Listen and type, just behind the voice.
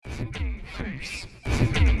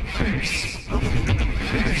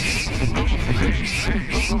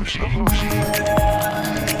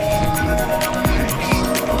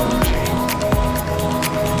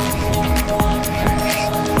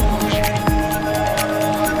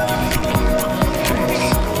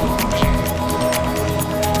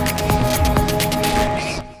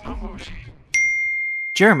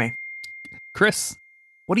Jeremy, Chris,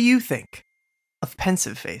 what do you think of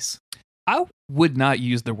pensive face? I would not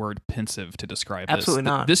use the word pensive to describe this. Absolutely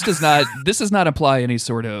not. This does not imply any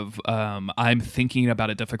sort of I'm thinking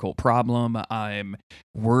about a difficult problem. I'm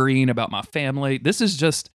worrying about my family. This is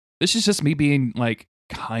just me being like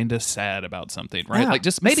kind of sad about something, right? Yeah, like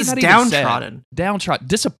just maybe this is not even downtrodden. sad, downtrodden,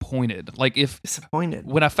 disappointed. Like Disappointed.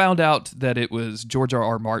 when I found out that it was George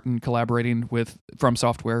R.R. Martin collaborating with From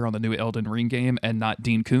Software on the new Elden Ring game and not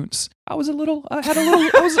Dean Koontz, I was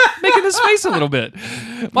making this face a little bit.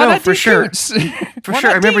 Why not for Dean sure. Koontz? For Why sure.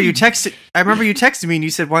 not I remember you Dean? texted me and you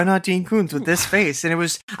said, "Why not Dean Koontz with this face?"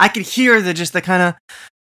 And I could hear the kind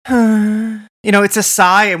of, it's a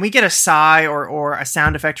sigh, and we get a sigh or a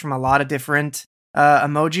sound effect from a lot of different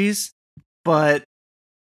emojis, but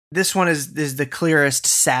this one is the clearest,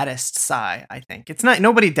 saddest sigh. I think it's not.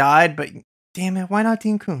 Nobody died, but damn it, why not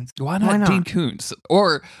Dean Koontz? Why not Dean Koontz?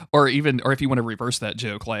 Or if you want to reverse that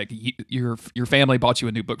joke, like your family bought you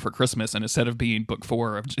a new book for Christmas, and instead of being book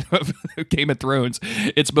 4 of Game of Thrones,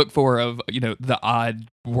 it's book 4 of the Odd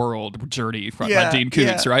World Journey by Dean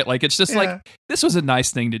Koontz, right? Like it's just like, this was a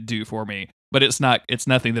nice thing to do for me, but it's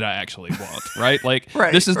nothing that I actually want, right? Like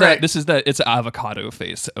Right, this is right. it's an avocado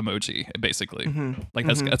face emoji, basically. Like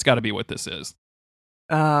that's got to be what this is.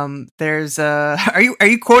 There's are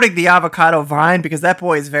you quoting the avocado vine, because that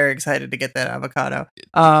boy is very excited to get that avocado.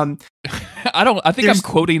 I think I'm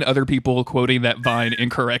quoting other people quoting that vine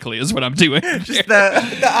incorrectly is what I'm doing. Just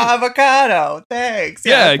the avocado. Thanks.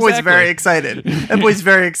 Yeah, that boy's exactly. very excited. That boy's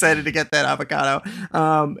very excited to get that avocado.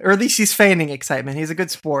 Or at least he's feigning excitement. He's a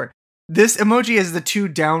good sport. This emoji is the 2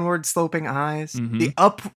 downward sloping eyes, the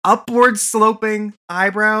upward sloping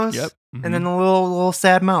eyebrows, and then the little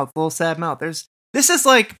sad mouth. This is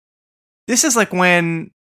like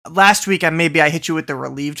when last week I hit you with the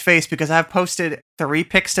relieved face, because I've posted 3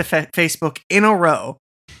 pics to Facebook in a row,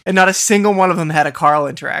 and not a single one of them had a Carl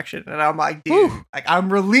interaction. And I'm like, dude, like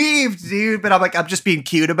I'm relieved, dude, but I'm just being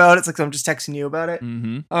cute about it. It's like, I'm just texting you about it.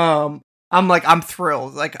 I'm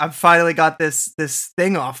thrilled. Like I've finally got this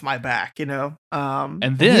thing off my back, and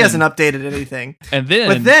then he hasn't updated anything. But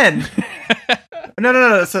then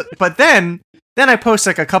no. But then I post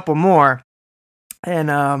like a couple more.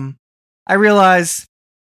 And I realize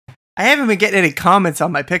I haven't been getting any comments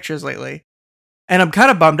on my pictures lately, and I'm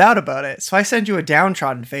kind of bummed out about it. So I send you a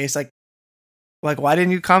downtrodden face, like why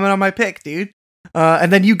didn't you comment on my pic, dude?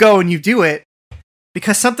 And then you go and you do it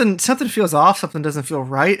because something feels off, something doesn't feel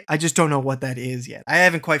right. I just don't know what that is yet. I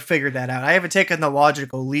haven't quite figured that out. I haven't taken the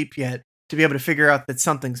logical leap yet to be able to figure out that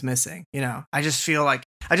something's missing. I just feel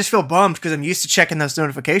bummed because I'm used to checking those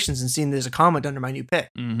notifications and seeing there's a comment under my new pic.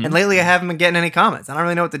 And lately I haven't been getting any comments. I don't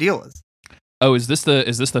really know what the deal is. Oh, is this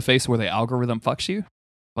the face where the algorithm fucks you?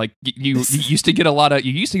 Like you used to get a lot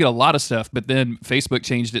of stuff, but then Facebook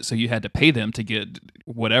changed it so you had to pay them to get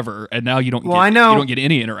whatever, and now you don't. Well, I know you don't get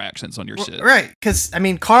any interactions on your shit, right? Because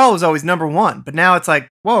Carl was always number 1, but now it's like,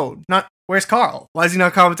 whoa, where's Carl? Why is he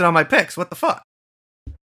not commenting on my pics? What the fuck?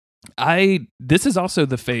 This is also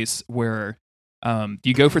the face where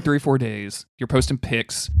you go for 3-4 days, you're posting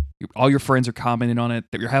pics, all your friends are commenting on it,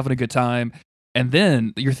 that you're having a good time, and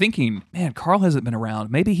then you're thinking, man, Carl hasn't been around.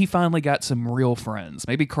 Maybe he finally got some real friends.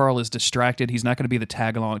 Maybe Carl is distracted. He's not going to be the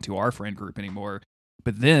tag along to our friend group anymore.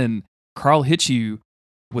 But then Carl hits you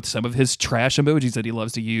with some of his trash emojis that he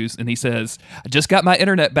loves to use, and he says, "I just got my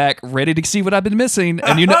internet back, ready to see what I've been missing."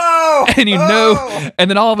 And and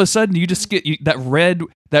then all of a sudden you just get that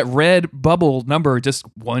red bubble number, just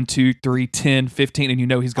 1, 2, 3, 10, 15, and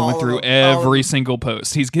he's going through every single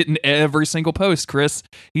post. He's getting every single post, Chris.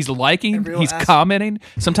 He's liking, he's commenting.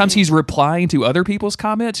 Sometimes he's replying to other people's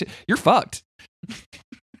comments. You're fucked.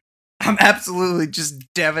 I'm absolutely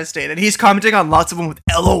just devastated. He's commenting on lots of them with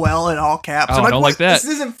LOL in all caps. I don't like that.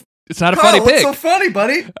 This isn't. It's not a Carl, funny pic. What's so funny,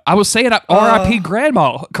 buddy? I was saying R.I.P.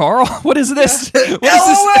 Grandma, Carl. What is this? What is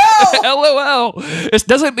LOL. this? LOL. This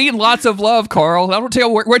doesn't mean lots of love, Carl. I don't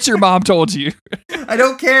tell what your mom told you. I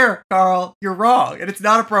don't care, Carl. You're wrong, and it's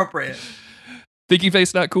not appropriate.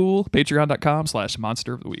 Thinkyface.cool,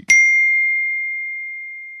 patreon.com/monster of the week.